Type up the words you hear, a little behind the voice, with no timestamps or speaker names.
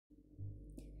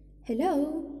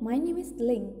Hello, my name is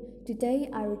Linh. Today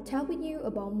I will talk with you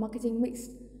about marketing mix.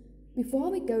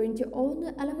 Before we go into all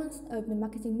the elements of the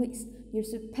marketing mix, you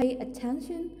should pay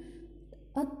attention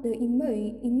at the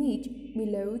image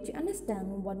below to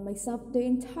understand what makes up the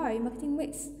entire marketing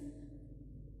mix.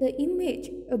 The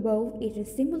image above is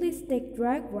a simplistic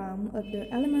diagram of the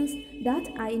elements that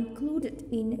are included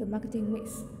in a marketing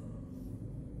mix.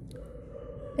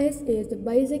 It is the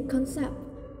basic concept,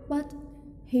 but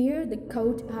here the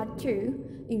code had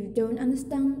too. If you don't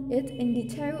understand it in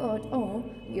detail at all,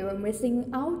 you are missing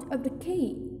out of the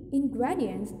key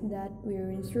ingredients that will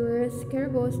ensure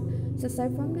scalable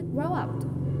success from the ground up.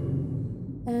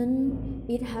 And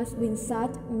it has been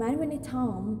said many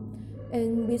times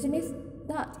in business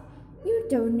that you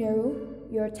don't know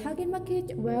your target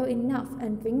market well enough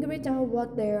and figure it out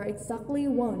what they exactly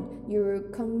want, you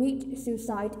will commit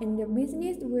suicide and the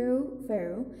business will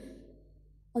fail.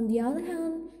 On the other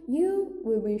hand, you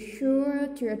will be sure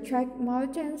to attract more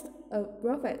chance of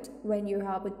profit when you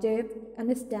have a deep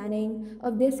understanding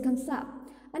of this concept.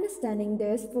 Understanding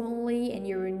this fully and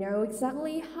you will know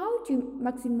exactly how to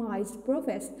maximize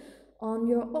profits on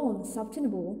your own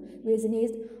sustainable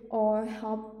business or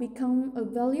help become a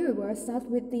valuable asset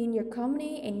within your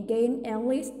company and gain at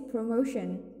least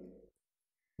promotion.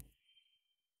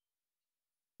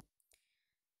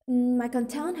 My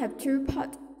content have two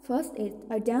parts. First is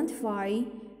identify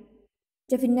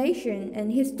definition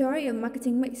and history of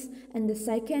marketing mix, and the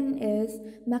second is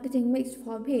marketing mix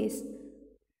for peace.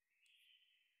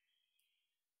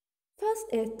 First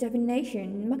is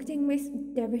definition. Marketing mix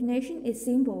definition is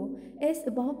simple. It's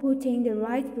about putting the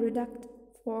right product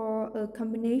for a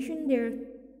combination there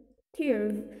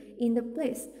tier in the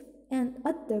place and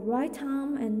at the right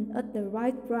time and at the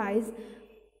right price.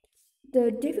 The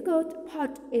difficult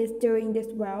part is doing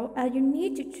this well, as you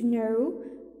need to know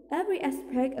every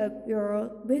aspect of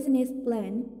your business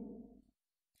plan.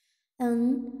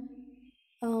 And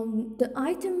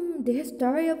the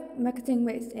history of marketing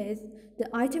mix is the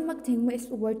item marketing mix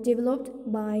was developed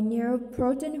by Neil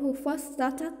Proton, who first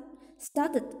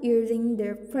started using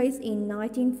the phrase in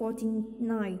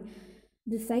 1949.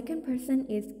 The second person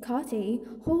is Carty,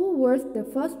 who was the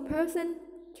first person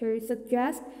to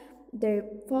suggest the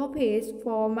 4 P's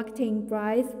for marketing: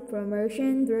 price,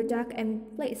 promotion, product, and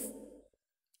place.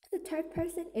 The third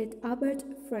person is Albert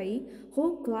Frey,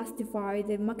 who classified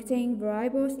the marketing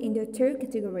variables into two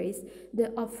categories: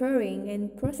 the offering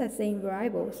and processing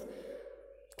variables.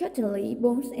 Certainly,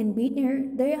 Bones and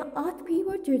Bittner, they add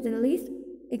people to the least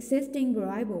existing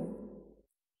variable.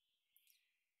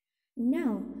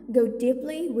 Now, go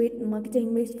deeply with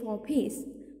marketing mix 4 P's.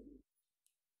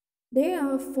 There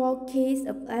are 4 keys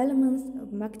of elements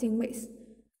of marketing mix: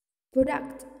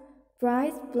 product,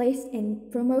 price, place,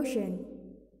 and promotion.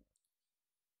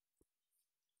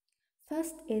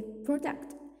 First is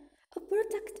product. A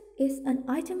product is an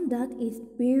item that is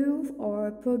built or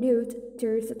produced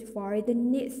to satisfy the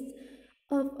needs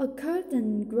of a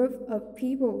certain group of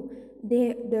people.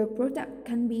 The product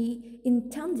can be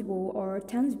intangible or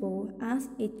tangible, as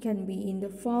it can be in the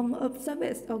form of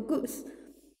service or goods.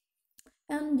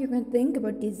 And you can think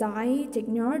about design,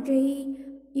 technology,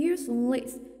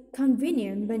 usefulness,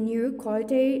 convenient venue,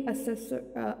 quality,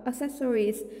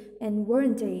 accessories, and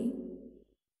warranty.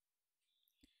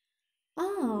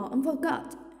 I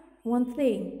forgot one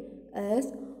thing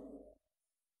is,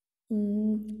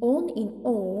 all in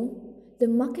all, the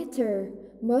marketer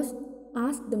must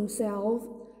ask themselves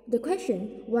the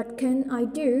question: what can I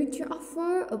do to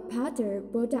offer a better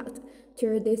product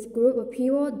to this group of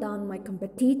people than my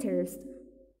competitors?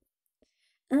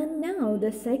 And now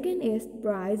the second is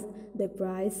price. The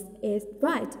price is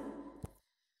right.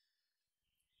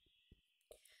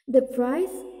 The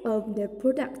price of the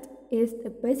product is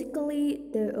basically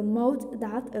the amount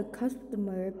that a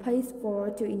customer pays for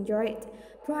to enjoy it.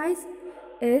 Price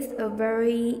is a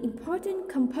very important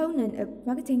component of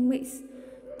marketing mix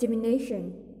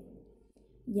definition.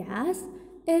 Yes,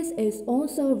 it is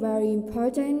also a very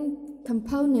important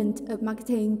component of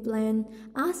marketing plan,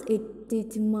 as it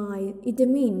determines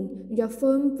your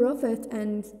firm profit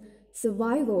and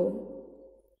survival.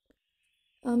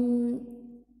 Um,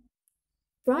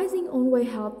 Pricing always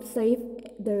helps save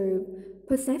the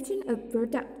perception of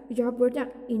your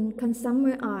product in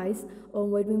consumer eyes.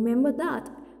 Always remember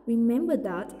that. Remember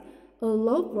that a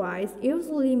low price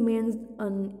usually means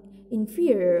an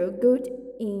inferior good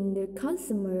in the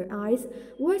consumer eyes,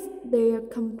 whereas they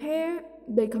compare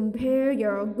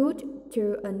your good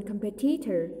to a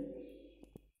competitor.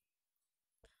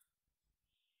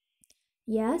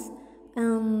 Yes,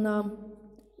 and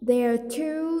there are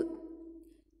two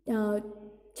uh,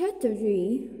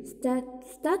 strategy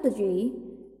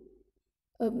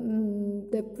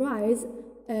the price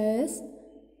is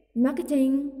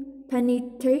marketing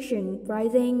penetration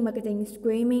pricing, marketing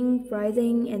screaming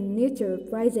pricing, and neutral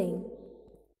pricing.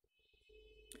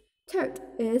 Third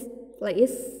is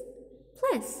place.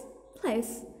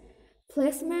 Place.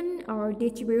 Placement or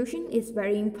distribution is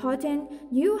very important.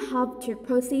 You have to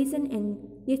position and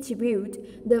distribute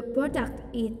the product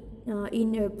in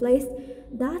a place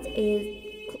that is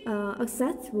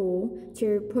accessible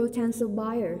to potential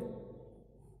buyer.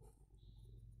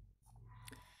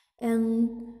 And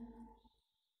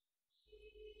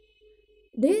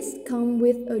this comes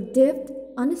with a deep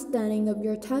understanding of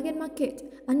your target market,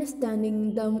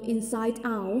 understanding them inside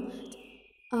out,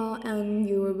 and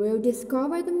you will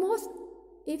discover the most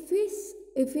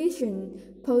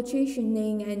efficient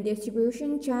positioning and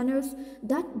distribution channels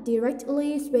that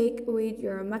directly speak with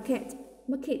your market.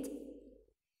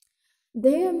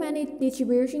 There are many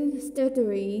distribution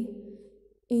strategies,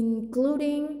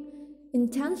 including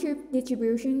intensive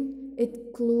distribution,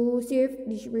 exclusive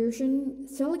distribution,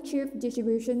 selective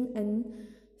distribution, and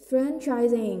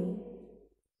franchising.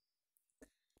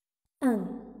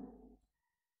 And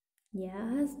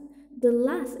yes, the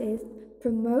last is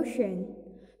promotion.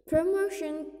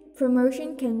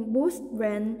 Promotion can boost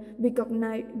brand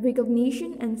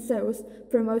recognition and sales.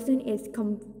 Promotion is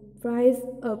comprised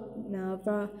of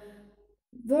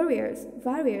various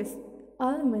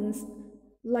elements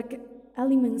like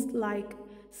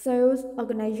sales,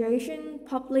 organization,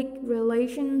 public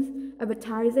relations,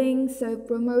 advertising,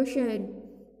 self-promotion.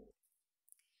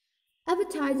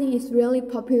 Advertising is really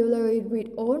popular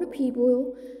with all the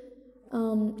people.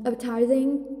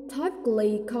 Advertising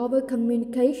typically cover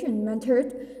communication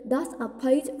methods that are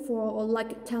paid for,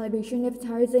 like television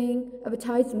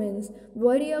advertisements,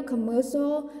 radio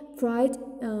commercial,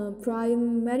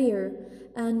 prime media,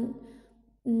 and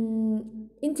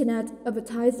internet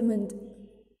advertisement.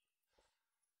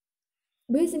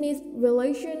 Business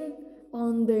relations,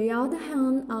 on the other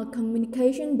hand, are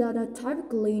communication that are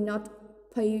typically not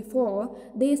paid for.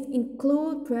 These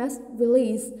include press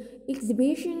release,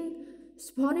 exhibition,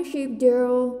 sponsorship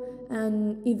deal,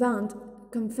 and event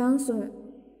conference.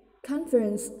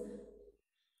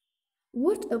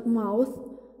 Word of mouth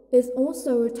is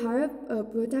also a type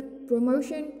of product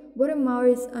promotion. Word of mouth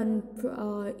is an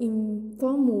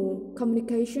informal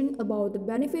communication about the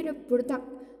benefit of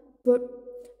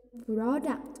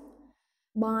product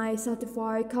by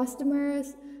satisfied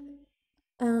customers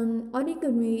and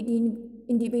ordinary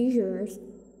individuals.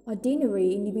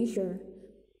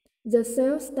 The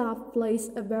sales staff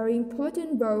plays a very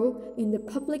important role in the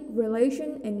public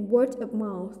relation and word of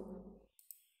mouth.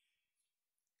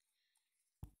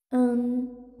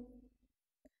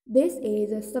 This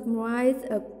is a summary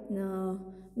of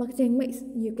marketing mix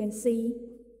you can see,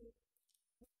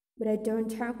 but I don't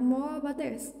talk more about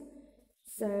this.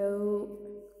 So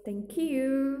thank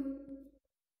you.